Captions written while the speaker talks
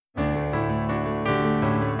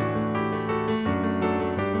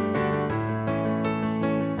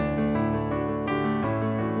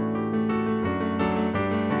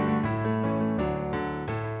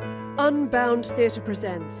Unbound Theatre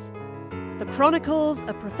presents The Chronicles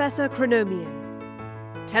of Professor Chronomier,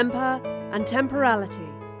 Temper and Temporality,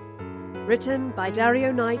 written by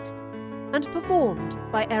Dario Knight and performed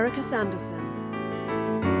by Erica Sanderson.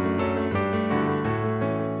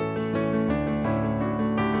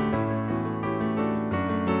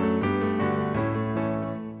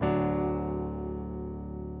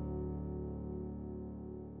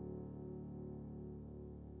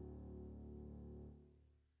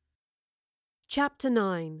 Chapter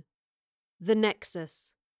 9. The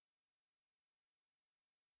Nexus.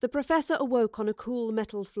 The professor awoke on a cool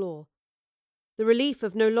metal floor. The relief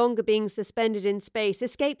of no longer being suspended in space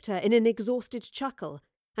escaped her in an exhausted chuckle,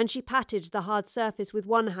 and she patted the hard surface with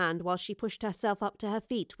one hand while she pushed herself up to her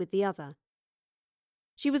feet with the other.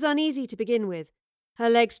 She was uneasy to begin with, her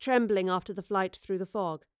legs trembling after the flight through the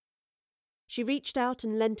fog. She reached out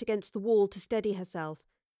and leant against the wall to steady herself,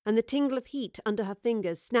 and the tingle of heat under her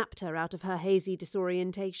fingers snapped her out of her hazy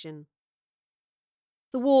disorientation.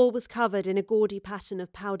 The wall was covered in a gaudy pattern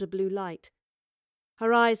of powder blue light.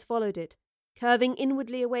 Her eyes followed it, curving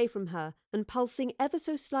inwardly away from her and pulsing ever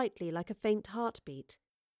so slightly like a faint heartbeat.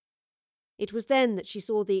 It was then that she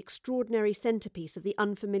saw the extraordinary centrepiece of the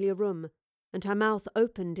unfamiliar room, and her mouth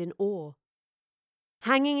opened in awe.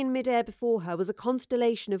 Hanging in mid-air before her was a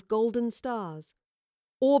constellation of golden stars,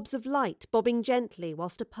 orbs of light bobbing gently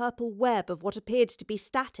whilst a purple web of what appeared to be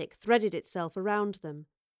static threaded itself around them.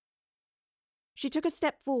 She took a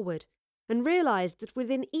step forward and realised that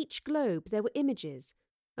within each globe there were images,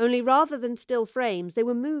 only rather than still frames they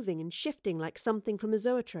were moving and shifting like something from a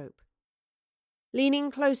zoetrope.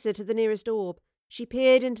 Leaning closer to the nearest orb, she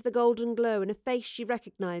peered into the golden glow and a face she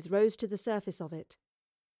recognised rose to the surface of it.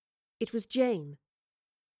 It was Jane.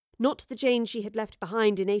 Not the Jane she had left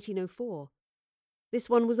behind in 1804. This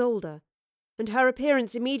one was older, and her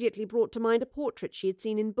appearance immediately brought to mind a portrait she had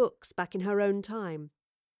seen in books back in her own time.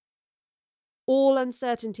 All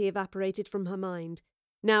uncertainty evaporated from her mind.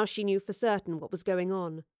 Now she knew for certain what was going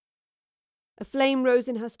on. A flame rose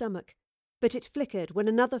in her stomach, but it flickered when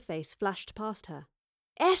another face flashed past her.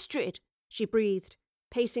 "Astrid!" she breathed,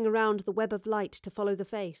 pacing around the web of light to follow the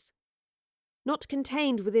face. Not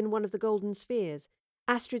contained within one of the golden spheres,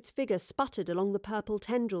 Astrid's figure sputtered along the purple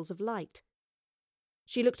tendrils of light.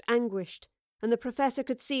 She looked anguished, and the professor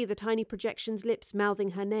could see the tiny projection's lips mouthing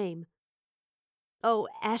her name. "Oh,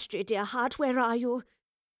 Astrid, dear heart, where are you?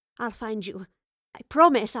 I'll find you. I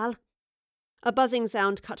promise I'll—" A buzzing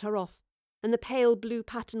sound cut her off, and the pale blue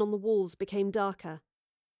pattern on the walls became darker.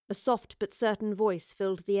 A soft but certain voice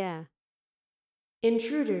filled the air.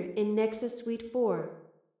 "Intruder in Nexus Suite 4.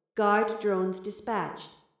 Guard drones dispatched.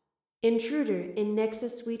 Intruder in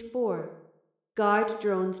Nexus Suite 4. Guard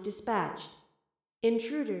drones dispatched.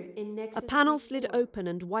 Intruder in Nexus." A panel slid open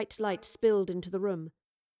and white light spilled into the room.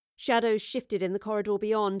 Shadows shifted in the corridor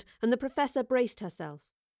beyond, and the professor braced herself.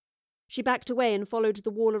 She backed away and followed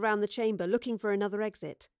the wall around the chamber, looking for another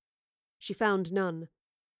exit. She found none.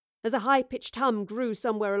 As a high-pitched hum grew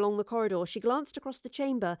somewhere along the corridor, she glanced across the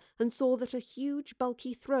chamber and saw that a huge,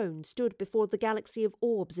 bulky throne stood before the galaxy of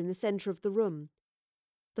orbs in the centre of the room.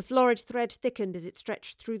 The florid thread thickened as it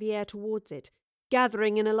stretched through the air towards it,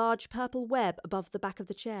 gathering in a large purple web above the back of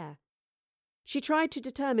the chair. She tried to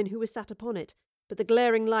determine who was sat upon it, but the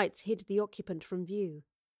glaring lights hid the occupant from view.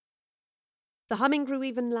 The humming grew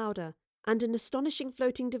even louder, and an astonishing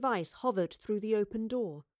floating device hovered through the open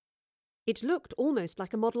door. It looked almost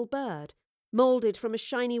like a model bird, moulded from a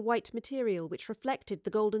shiny white material which reflected the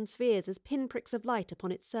golden spheres as pinpricks of light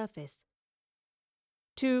upon its surface.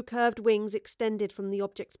 2 curved wings extended from the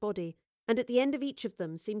object's body, and at the end of each of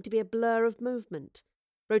them seemed to be a blur of movement,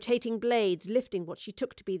 rotating blades lifting what she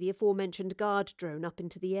took to be the aforementioned guard drone up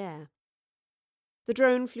into the air. The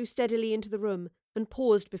drone flew steadily into the room and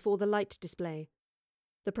paused before the light display.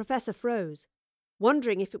 The professor froze,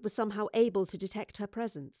 wondering if it was somehow able to detect her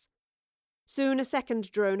presence. Soon a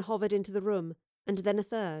second drone hovered into the room, and then a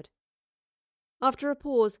third. After a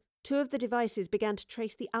pause, 2 of the devices began to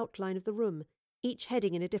trace the outline of the room, each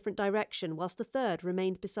heading in a different direction, whilst the third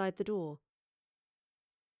remained beside the door.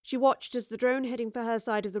 She watched as the drone heading for her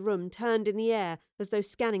side of the room turned in the air as though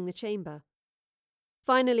scanning the chamber.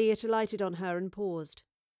 Finally it alighted on her and paused.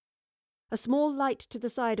 A small light to the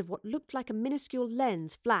side of what looked like a minuscule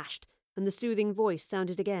lens flashed, and the soothing voice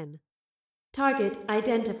sounded again. "Target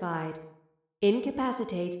identified.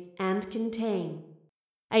 Incapacitate and contain."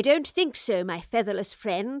 "I don't think so, my featherless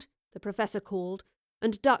friend," the professor called,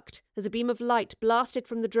 and ducked as a beam of light blasted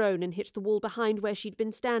from the drone and hit the wall behind where she'd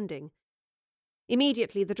been standing.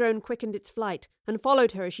 Immediately the drone quickened its flight and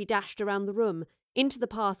followed her as she dashed around the room, into the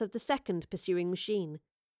path of the second pursuing machine.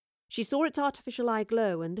 She saw its artificial eye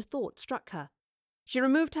glow, and a thought struck her. She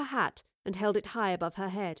removed her hat and held it high above her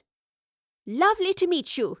head. "Lovely to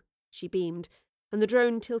meet you," she beamed, and the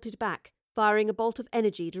drone tilted back, firing a bolt of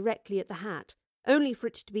energy directly at the hat, only for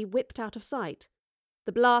it to be whipped out of sight.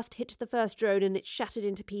 The blast hit the first drone and it shattered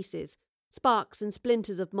into pieces, sparks and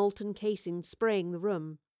splinters of molten casing spraying the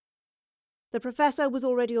room. The professor was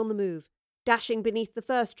already on the move, dashing beneath the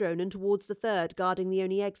first drone and towards the third, guarding the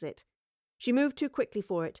only exit. She moved too quickly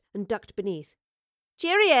for it and ducked beneath.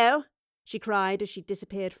 "Cheerio!" she cried as she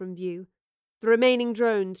disappeared from view. The remaining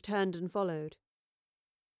drones turned and followed.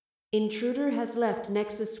 "Intruder has left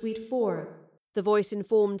Nexus Suite 4, the voice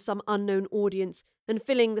informed some unknown audience, and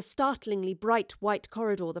filling the startlingly bright white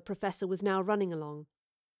corridor the professor was now running along.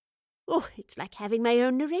 "Oh, it's like having my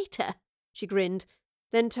own narrator," she grinned,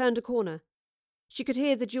 then turned a corner. She could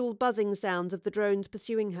hear the dual buzzing sounds of the drones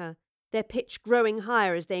pursuing her, their pitch growing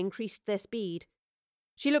higher as they increased their speed.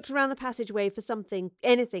 She looked around the passageway for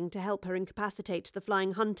anything to help her incapacitate the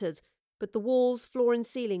flying hunters, but the walls, floor and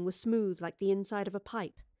ceiling were smooth like the inside of a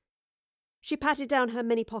pipe. She patted down her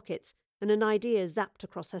many pockets, and an idea zapped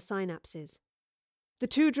across her synapses. The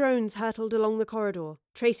two drones hurtled along the corridor,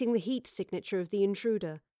 tracing the heat signature of the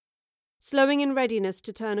intruder. Slowing in readiness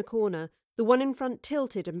to turn a corner, the one in front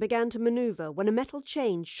tilted and began to maneuver when a metal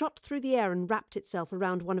chain shot through the air and wrapped itself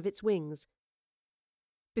around one of its wings.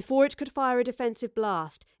 Before it could fire a defensive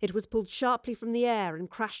blast, it was pulled sharply from the air and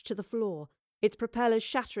crashed to the floor, its propellers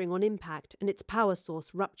shattering on impact and its power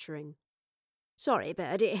source rupturing. "Sorry,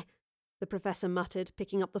 birdie," the professor muttered,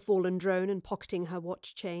 picking up the fallen drone and pocketing her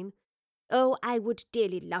watch chain. "Oh, I would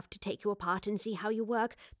dearly love to take you apart and see how you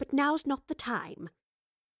work, but now's not the time."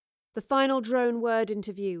 The final drone whirred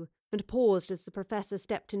into view and paused as the professor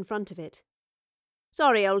stepped in front of it.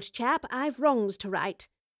 "Sorry, old chap, I've wrongs to right."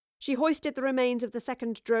 She hoisted the remains of the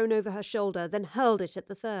second drone over her shoulder, then hurled it at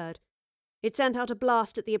the third. It sent out a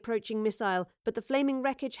blast at the approaching missile, but the flaming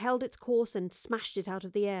wreckage held its course and smashed it out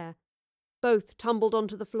of the air. Both tumbled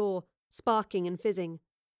onto the floor, sparking and fizzing.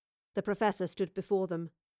 The professor stood before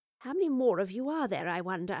them. "How many more of you are there, I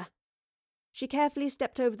wonder?" She carefully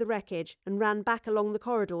stepped over the wreckage and ran back along the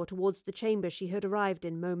corridor towards the chamber she had arrived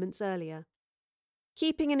in moments earlier.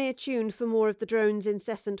 Keeping an ear tuned for more of the drone's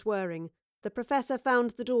incessant whirring, the professor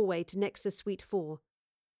found the doorway to Nexus Suite 4.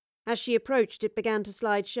 As she approached, it began to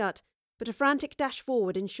slide shut, but a frantic dash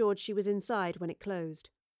forward ensured she was inside when it closed.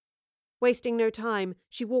 Wasting no time,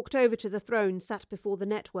 she walked over to the throne sat before the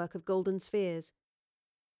network of golden spheres.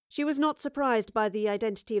 She was not surprised by the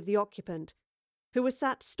identity of the occupant, who was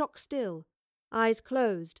sat stock still, eyes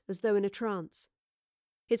closed as though in a trance.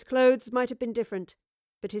 His clothes might have been different,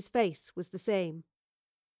 but his face was the same.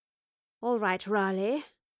 "All right, Raleigh.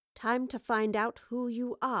 Time to find out who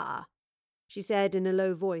you are," she said in a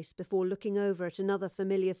low voice before looking over at another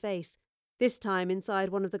familiar face, this time inside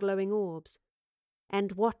one of the glowing orbs.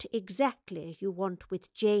 "And what exactly you want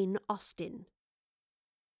with Jane Austen."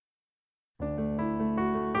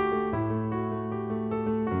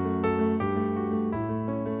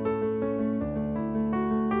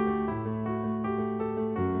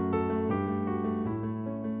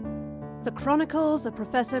 The Chronicles of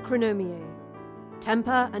Professor Chronomier,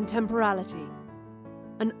 Temper and Temporality,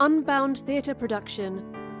 an Unbound theatre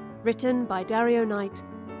production, written by Dario Knight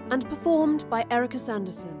and performed by Erica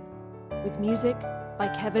Sanderson, with music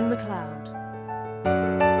by Kevin MacLeod.